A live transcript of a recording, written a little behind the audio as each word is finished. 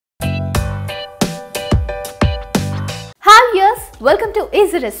Welcome to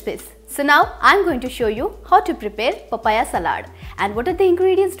Easy Recipes. So now I'm going to show you how to prepare papaya salad. And what are the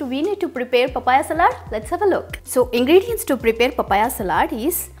ingredients we need to prepare papaya salad? Let's have a look. So ingredients to prepare papaya salad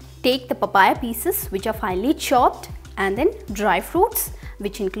is take the papaya pieces which are finely chopped and then dry fruits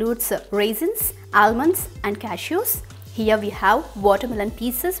which includes raisins, almonds and cashews. Here we have watermelon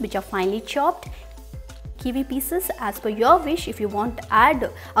pieces which are finely chopped, kiwi pieces as per your wish. If you want to add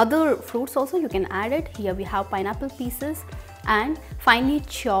other fruits also, you can add it. Here we have pineapple pieces and finely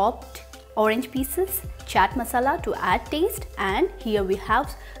chopped orange pieces, chaat masala to add taste, and here we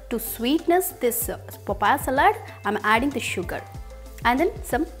have to sweetness this papaya salad, I'm adding the sugar and then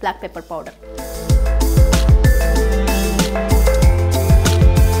some black pepper powder.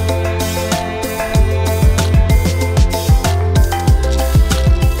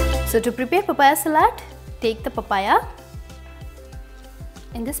 So to prepare papaya salad, take the papaya.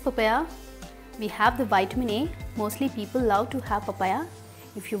 In this papaya, we have the vitamin A. Mostly people love to have papaya.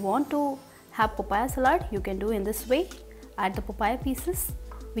 If you want to have papaya salad, you can do in this way. Add the papaya pieces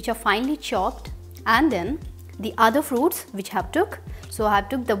which are finely chopped and then the other fruits which I have took. So I have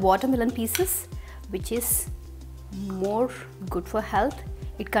took the watermelon pieces which is more good for health.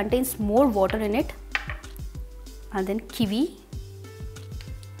 It contains more water in it. And then kiwi.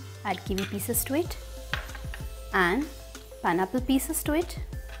 Add kiwi pieces to it and pineapple pieces to it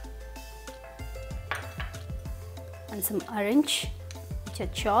and some orange which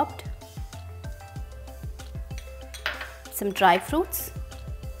are chopped, some dry fruits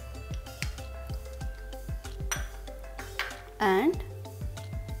and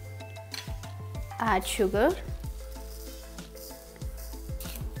add sugar,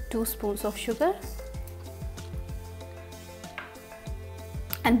 2 spoons of sugar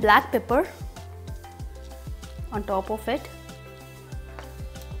and black pepper on top of it,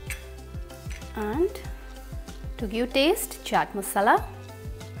 and to give taste, chaat masala.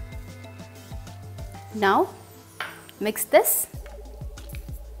 Now mix this.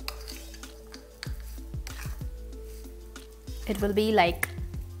 It will be like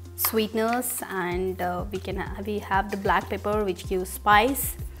sweetness, and we have the black pepper which gives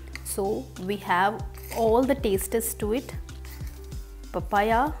spice. So we have all the tastes to it.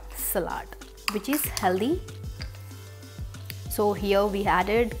 Papaya salad which is healthy. So here we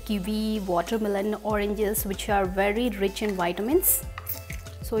added kiwi, watermelon, oranges which are very rich in vitamins.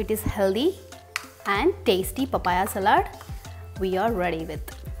 So it is healthy and tasty papaya salad we are ready with.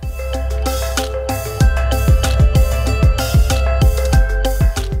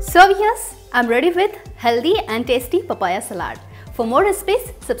 So yes, I'm ready with healthy and tasty papaya salad. For more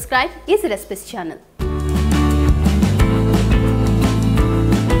recipes, subscribe Easy Recipes channel.